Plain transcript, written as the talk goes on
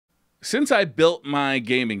Since I built my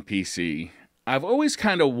gaming PC, I've always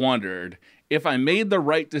kind of wondered if I made the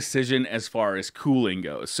right decision as far as cooling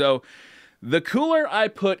goes. So the cooler I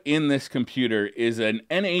put in this computer is an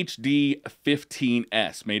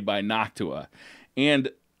NH-D15S made by Noctua. And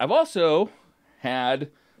I've also had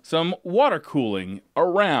some water cooling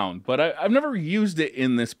around, but I've never used it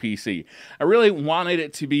in this PC. I really wanted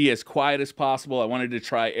it to be as quiet as possible. I wanted to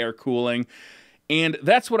try air cooling, and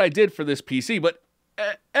that's what I did for this PC. But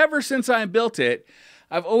ever since I built it,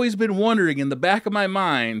 I've always been wondering in the back of my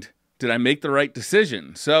mind, did I make the right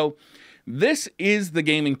decision? So this is the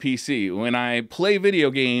gaming PC. When I play video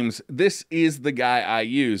games, this is the guy I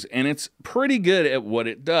use, and it's pretty good at what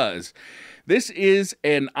it does. This is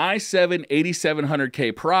an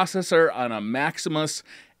i7-8700K processor on a Maximus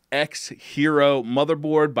X Hero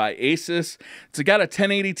motherboard by Asus. It's got a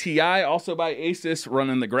 1080 Ti, also by Asus,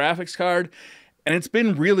 running the graphics card, and it's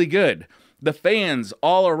been really good. The fans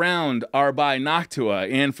all around are by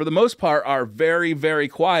Noctua, and for the most part are very, very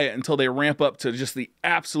quiet until they ramp up to just the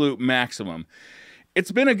absolute maximum.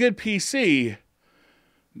 It's been a good PC,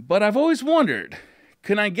 but I've always wondered,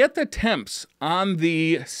 can I get the temps on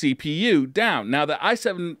the CPU down? Now, the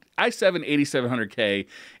i7-8700K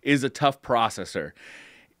is a tough processor.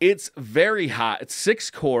 It's very hot. It's 6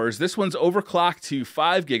 cores. This one's overclocked to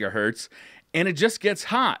 5 gigahertz, and it just gets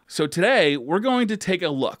hot. So today, we're going to take a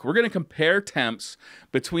look. We're going to compare temps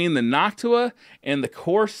between the Noctua and the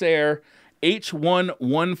Corsair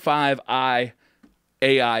H115i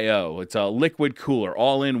AIO. It's a liquid cooler,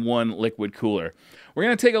 all-in-one liquid cooler. We're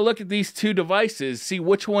going to take a look at these two devices, see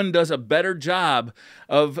which one does a better job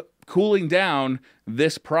of cooling down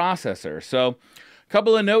this processor. So a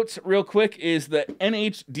couple of notes real quick is the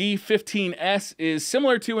NH-D15S is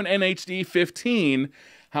similar to an NH-D15.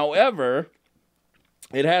 However,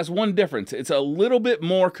 it has one difference. It's a little bit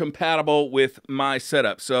more compatible with my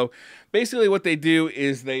setup. So basically what they do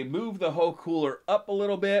is they move the whole cooler up a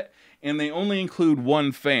little bit, and they only include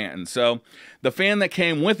one fan. So the fan that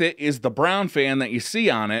came with it is the brown fan that you see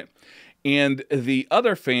on it, and the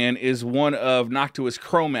other fan is one of Noctua's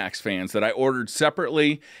Chromax fans that I ordered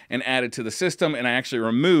separately and added to the system, and I actually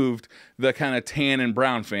removed the kind of tan and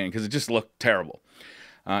brown fan because it just looked terrible.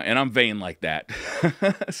 And I'm vain like that.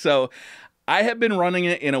 So I have been running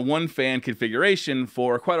it in a one-fan configuration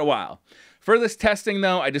for quite a while. For this testing,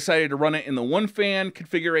 though, I decided to run it in the one-fan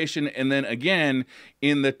configuration and then again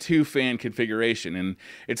in the two-fan configuration. And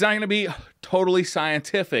it's not going to be totally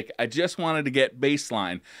scientific. I just wanted to get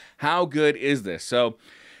baseline. How good is this? So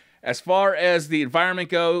as far as the environment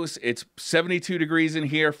goes, it's 72 degrees in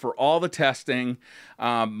here for all the testing.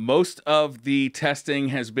 Most of the testing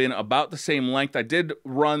has been about the same length. I did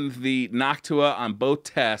run the Noctua on both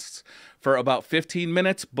tests for about 15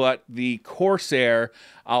 minutes, but the Corsair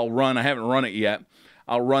I haven't run it yet,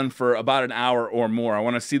 I'll run for about an hour or more. I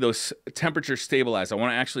want to see those temperatures stabilize. I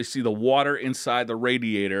want to actually see the water inside the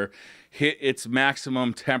radiator hit its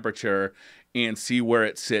maximum temperature and see where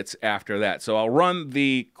it sits after that. So I'll run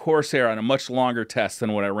the Corsair on a much longer test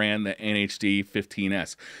than what I ran the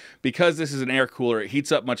NH-D15S. Because this is an air cooler, it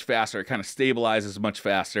heats up much faster. It kind of stabilizes much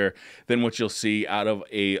faster than what you'll see out of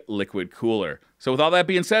a liquid cooler. So with all that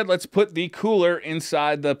being said, let's put the cooler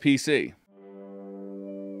inside the PC.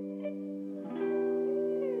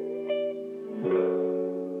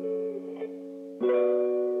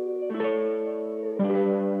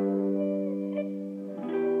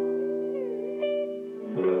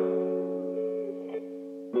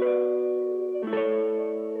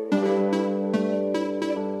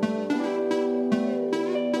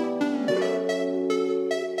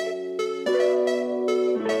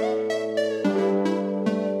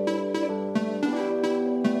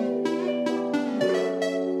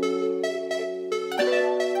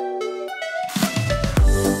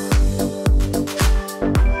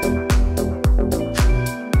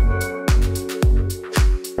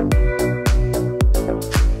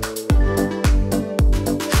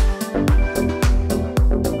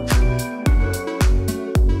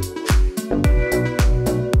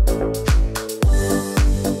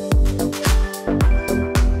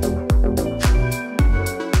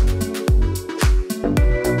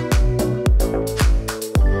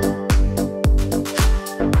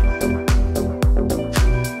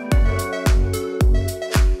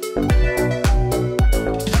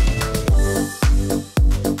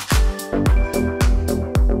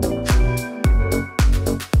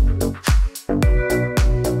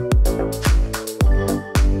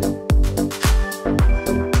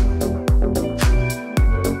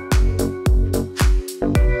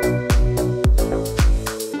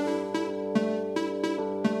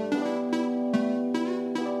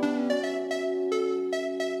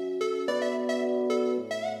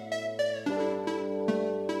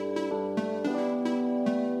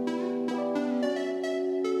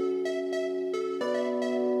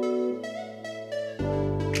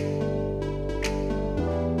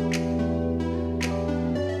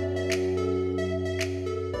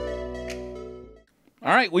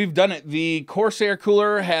 All right, we've done it. The Corsair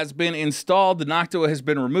cooler has been installed, the Noctua has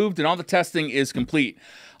been removed, and all the testing is complete.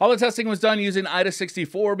 All the testing was done using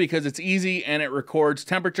I7-8700K because it's easy and it records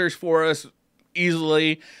temperatures for us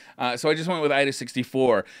easily. So I just went with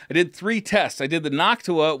I7-8700K. I did 3 tests. I did the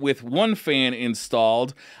Noctua with 1 fan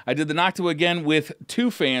installed. I did the Noctua again with 2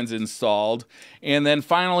 fans installed. And then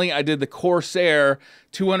finally, I did the Corsair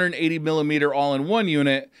 280mm all-in-one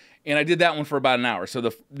unit. And I did that one for about an hour. So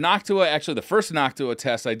the Noctua, actually the first Noctua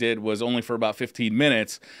test I did was only for about 15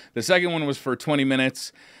 minutes. The second one was for 20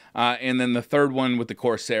 minutes. And then the third one with the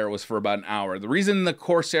Corsair was for about an hour. The reason the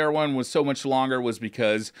Corsair one was so much longer was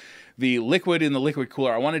because the liquid in the liquid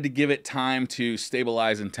cooler, I wanted to give it time to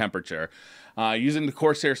stabilize in temperature. Using the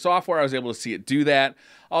Corsair software, I was able to see it do that.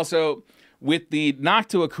 Also, with the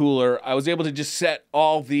Noctua cooler, I was able to just set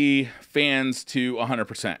all the fans to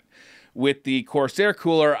 100%. With the Corsair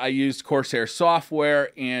cooler, I used Corsair software,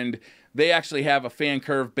 and they actually have a fan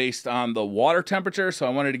curve based on the water temperature. So I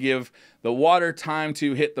wanted to give the water time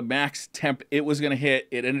to hit the max temp it was going to hit.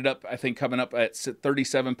 It ended up, I think, coming up at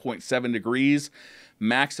 37.7 degrees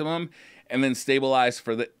maximum, and then stabilized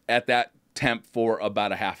at that temp for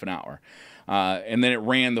about a half an hour. And then it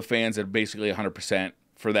ran the fans at basically 100%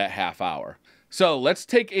 for that half hour. So let's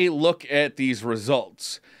take a look at these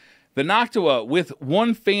results. The Noctua with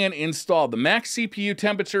 1 fan installed, the max CPU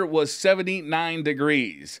temperature was 79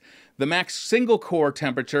 degrees. The max single core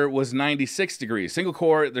temperature was 96 degrees. Single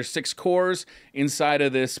core, there's 6 cores inside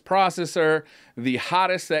of this processor. The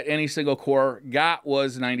hottest that any single core got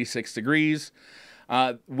was 96 degrees.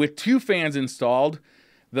 With 2 fans installed,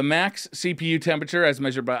 the max CPU temperature as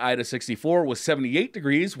measured by I7-8700K was 78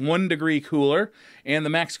 degrees, 1 degree cooler, and the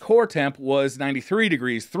max core temp was 93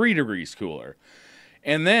 degrees, 3 degrees cooler.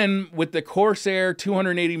 And then with the Corsair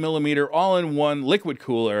 280mm all-in-one liquid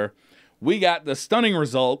cooler, we got the stunning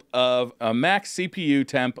result of a max CPU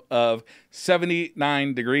temp of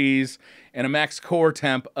 79 degrees and a max core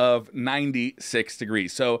temp of 96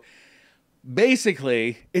 degrees. So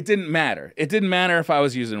basically, it didn't matter. It didn't matter if I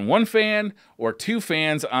was using 1 fan or 2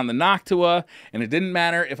 fans on the Noctua, and it didn't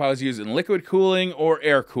matter if I was using liquid cooling or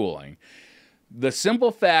air cooling. The simple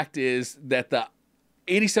fact is that the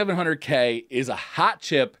 8700K is a hot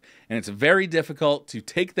chip, and it's very difficult to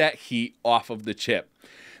take that heat off of the chip.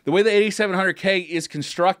 The way the 8700K is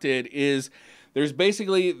constructed is there's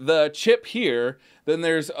basically the chip here, then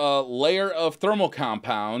there's a layer of thermal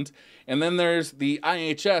compound, and then there's the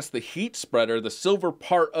IHS, the heat spreader, the silver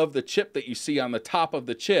part of the chip that you see on the top of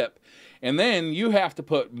the chip. And then you have to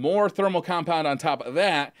put more thermal compound on top of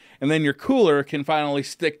that, and then your cooler can finally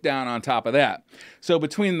stick down on top of that. So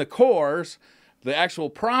between the cores, the actual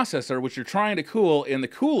processor, which you're trying to cool, in the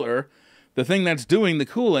cooler, the thing that's doing the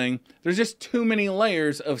cooling, there's just too many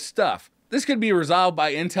layers of stuff. This could be resolved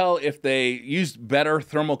by Intel if they used better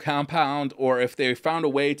thermal compound, or if they found a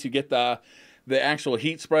way to get the actual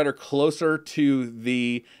heat spreader closer to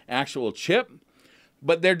the actual chip,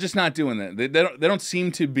 but they're just not doing that. They don't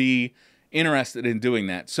seem to be interested in doing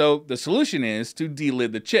that. So the solution is to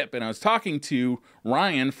delid the chip. And I was talking to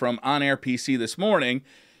Ryan from On Air PC this morning,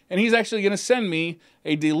 and he's actually going to send me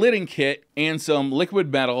a delidding kit and some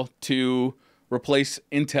liquid metal to replace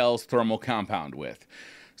Intel's thermal compound with.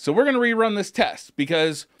 So we're going to rerun this test,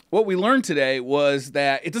 because what we learned today was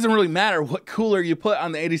that it doesn't really matter what cooler you put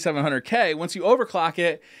on the 8700K. Once you overclock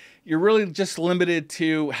it, you're really just limited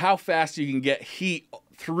to how fast you can get heat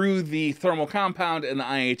through the thermal compound and the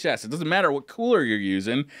IHS. It doesn't matter what cooler you're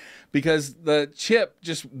using, because the chip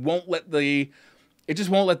just won't let the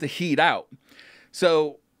heat out.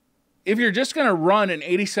 So if you're just going to run an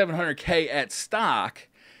 8700K at stock,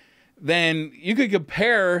 then you could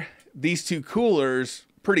compare these two coolers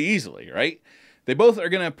pretty easily, right? They both are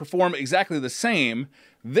going to perform exactly the same.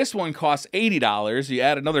 This one costs $80. You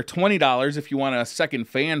add another $20 if you want a second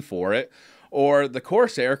fan for it, or the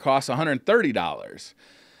Corsair costs $130.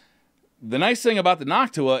 The nice thing about the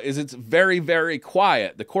Noctua is it's very, very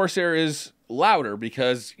quiet. The Corsair is louder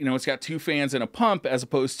because, you know, it's got 2 fans and a pump as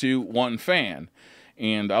opposed to 1 fan.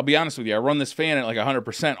 And I'll be honest with you, I run this fan at like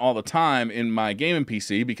 100% all the time in my gaming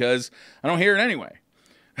PC because I don't hear it anyway.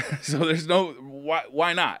 So there's no,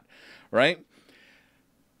 why not, right?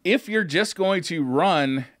 If you're just going to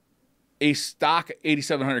run a stock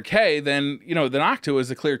 8700K, then, you know, the Noctua is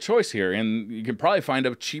the clear choice here. And you can probably find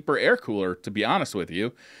a cheaper air cooler, to be honest with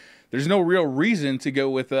you. There's no real reason to go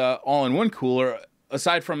with an all-in-one cooler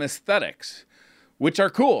aside from aesthetics, which are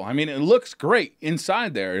cool. I mean, it looks great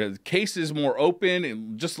inside there. The case is more open.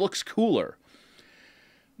 It just looks cooler.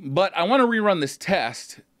 But I want to rerun this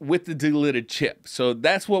test with the delidded chip. So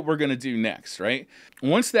that's what we're going to do next, right?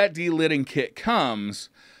 Once that delidding kit comes,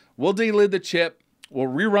 we'll delid the chip. we'll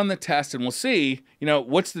rerun the test and we'll see, you know,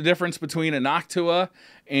 what's the difference between a Noctua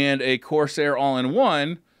and a Corsair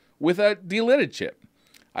all-in-one with a delidded chip.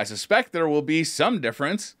 I suspect there will be some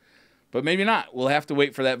difference, but maybe not. We'll have to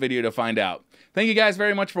wait for that video to find out. Thank you guys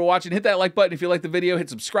very much for watching. Hit that like button if you like the video. Hit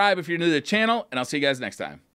subscribe if you're new to the channel, and I'll see you guys next time.